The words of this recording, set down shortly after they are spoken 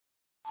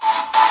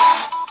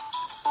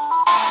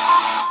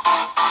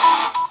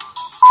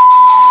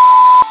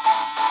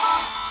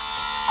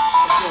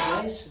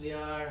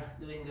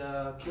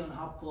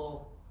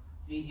happo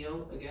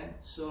video again.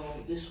 So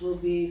this will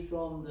be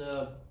from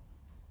the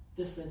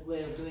different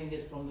way of doing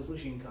it from the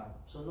Bujinkan.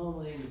 So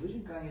normally in the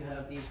Bujinkan you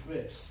have these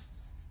grips.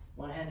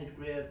 One-handed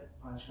grip,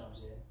 punch comes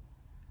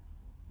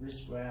in.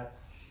 Wrist wrap,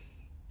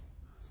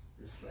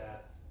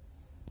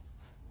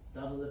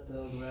 double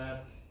lapel grab,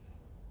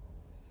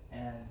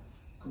 and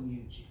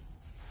kumyuchi,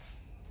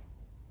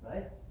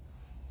 right?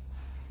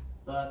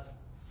 But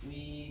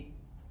we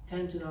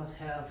tend to not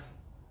have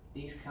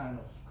these kind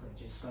of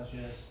clinches, such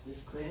as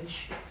this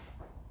clinch,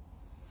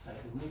 like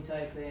a Muay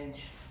Thai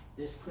clinch,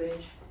 this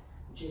clinch,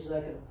 which is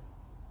like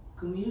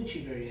a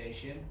kumyuchi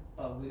variation,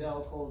 but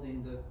without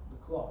holding the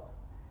cloth.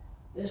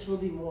 This will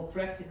be more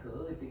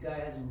practical if the guy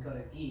hasn't got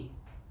a gi.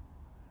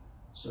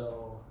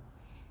 So,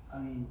 I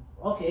mean,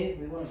 okay, if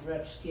we want to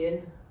grab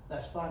skin,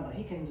 that's fine, but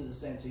he can do the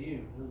same to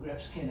you. He'll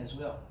grab skin as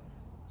well.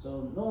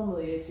 So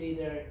normally it's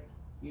either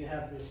you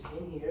have this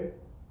in here,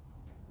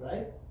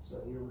 right?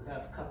 So you'll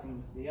have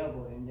cutting the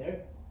elbow in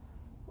there,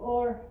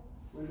 or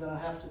we're gonna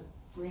have to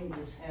bring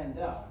this hand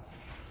down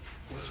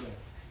this way.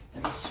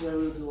 And this is where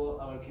we'll do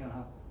our Kihon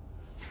happo.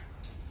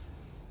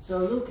 So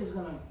Luke is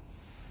gonna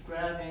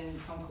grab in,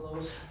 come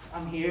close.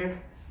 I'm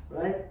here,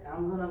 right?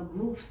 I'm gonna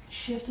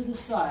shift to the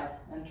side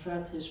and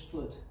trap his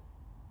foot.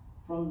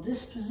 From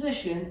this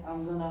position,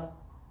 I'm gonna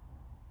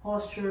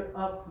posture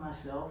up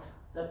myself.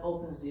 That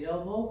opens the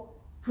elbow,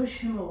 push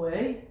him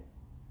away.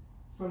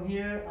 From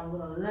here, I'm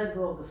gonna let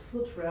go of the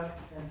foot wrap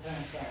and turn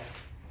aside.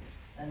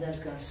 And that's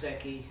gonna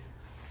seki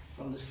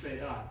from the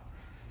straight arm.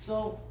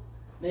 So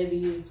maybe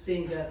you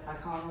think that I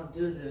cannot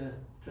do the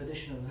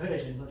traditional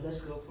version, but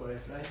let's go for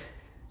it, right?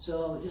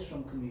 So just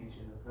from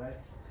community, right?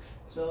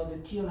 So the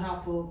Kihon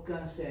happo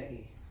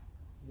ganseki.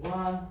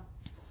 1,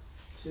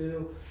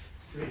 2,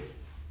 3.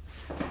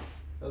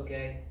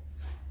 Okay,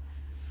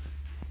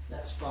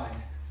 that's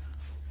fine.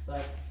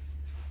 But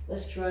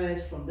let's try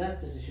it from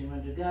that position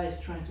when the guy is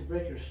trying to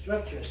break your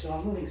structure. So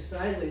I'm moving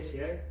sideways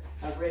here.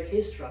 I break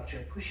his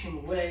structure. Push him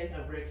away.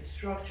 I break his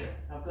structure.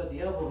 I've got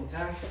the elbow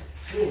intact.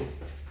 Boom.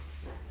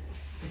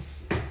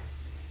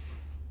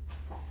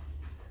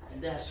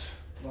 And that's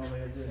one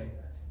way of doing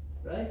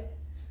that, right?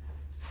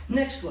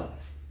 Next one,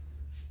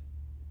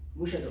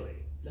 mushadori.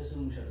 Let's do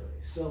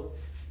mushadori. So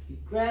he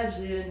grabs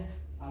in.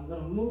 I'm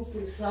gonna move to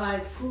the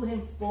side, pull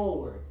him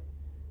forward,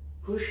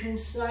 push him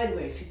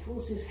sideways. He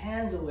pulls his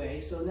hands away,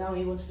 so now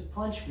he wants to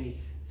punch me.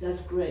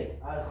 That's great.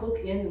 I hook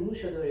in the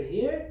mushadori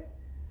here,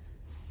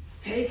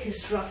 take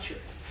his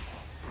structure.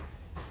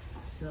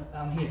 So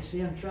I'm here.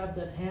 See, I'm trapped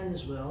that hand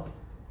as well.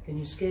 Can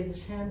you escape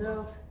this hand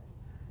out?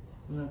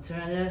 I'm gonna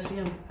turn that. See,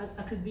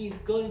 I could be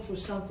going for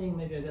something.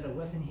 Maybe I got a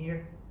weapon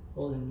here.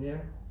 Hold him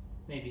there.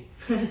 Maybe.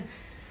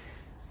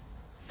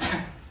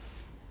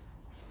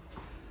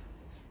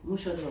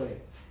 Mushadori.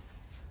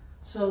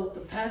 So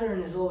the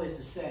pattern is always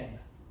the same.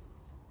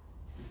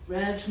 He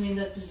grabs me in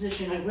that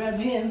position. I grab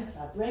him.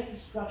 I break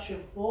his structure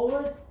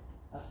forward.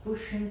 I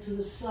push him to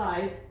the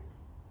side.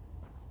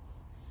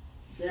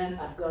 Then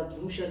I've got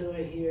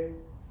mushadori here.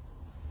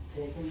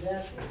 Take him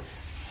that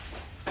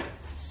way.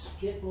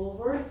 Skip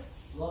over.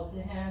 Lock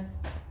the hand.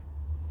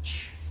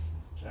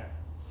 Turn.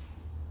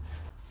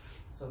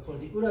 So for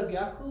the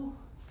uragyaku,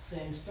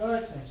 same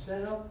start, same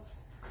setup.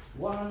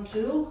 1,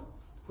 2.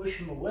 Push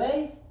him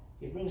away.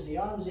 He brings the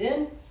arms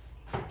in.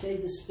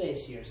 Take the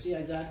space here. See,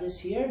 I got this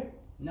here.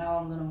 Now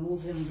I'm gonna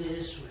move him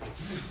this way.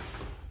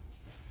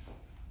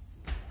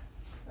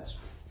 That's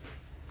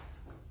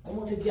good.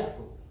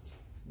 Omotagyaku.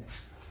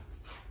 Next.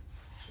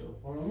 So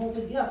for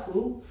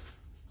omotagyaku,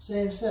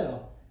 same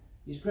setup.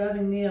 He's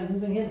grabbing me. I'm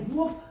moving in.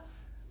 Whoop.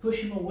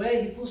 Push him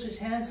away. He pulls his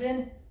hands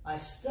in. I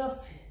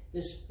stuff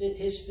his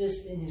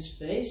fist in his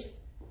face,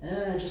 and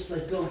then I just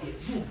let go here.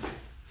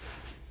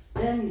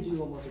 Then you do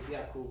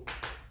omotagyaku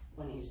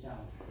when he's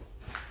down.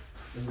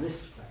 The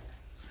wrist back.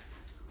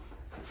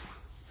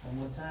 One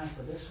more time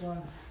for this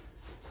one.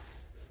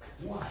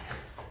 1,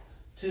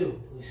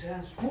 2. Pull his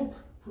hands. Whoop.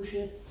 Push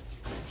it.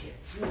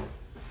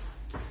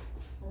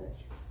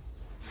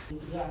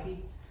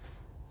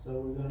 So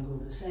we're going to go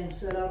the same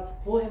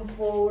setup. Pull him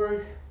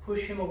forward.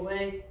 Push him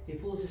away. He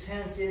pulls his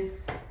hands in.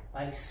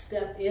 I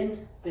step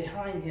in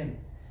behind him.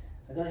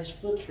 I got his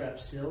foot trap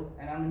still,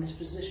 and I'm in this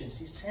position.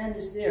 See, his hand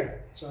is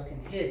there, so I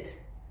can hit.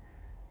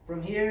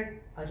 From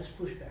here, I just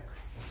push back.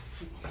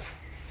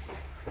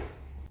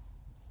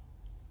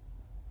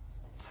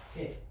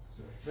 Okay,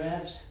 so he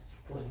grabs,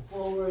 pulls him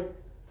forward,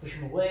 push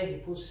him away, he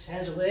pulls his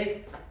hands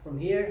away. From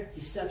here,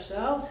 he steps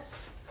out,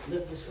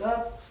 lift this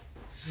up,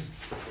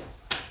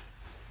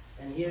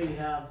 and here you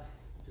have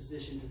the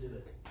position to do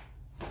it.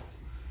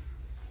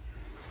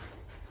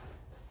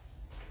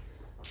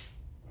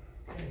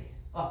 Okay,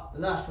 the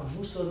last one,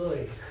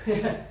 musadori.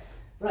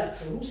 Right,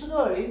 so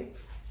musadori,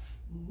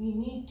 we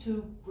need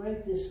to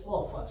break this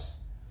off us.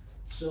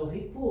 So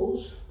he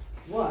pulls,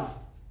 1,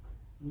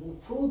 and then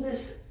pull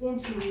this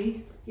into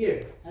me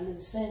here, and at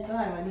the same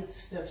time I need to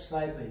step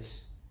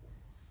sideways.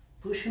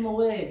 Push him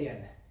away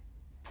again.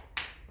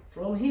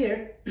 From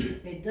here,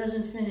 it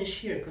doesn't finish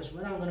here, because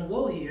when I'm going to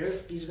go here,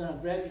 he's going to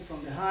grab me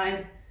from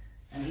behind,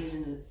 and he's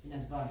in an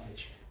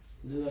advantage.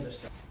 do other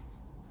stuff.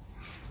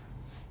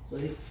 So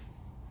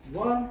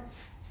one,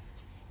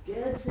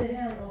 get the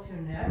hand off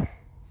your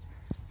neck,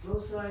 go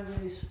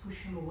sideways, push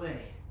him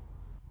away.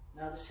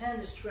 Now this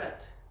hand is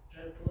trapped.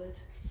 Try to pull it,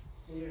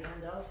 pull your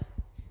hand out.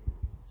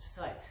 It's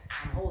tight.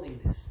 I'm holding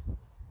this.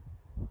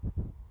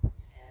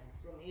 And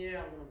from here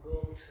I'm going to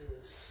go to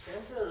the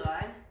center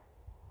line.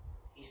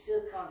 He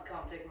still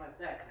can't take my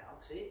back now,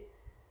 see?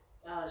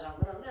 Now as I'm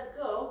going to let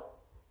go,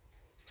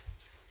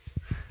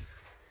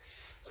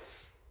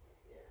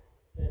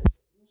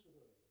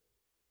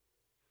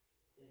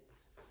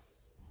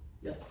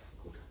 yeah,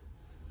 good.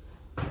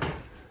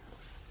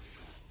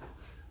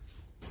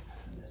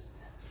 That's it.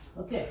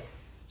 Okay,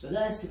 so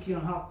that's the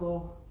Kihon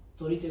happo,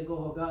 torite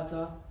goho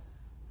gata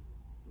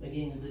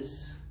against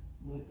this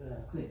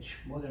clinch,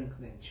 modern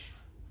clinch.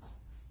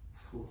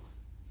 Cool.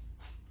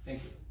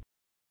 Thank you.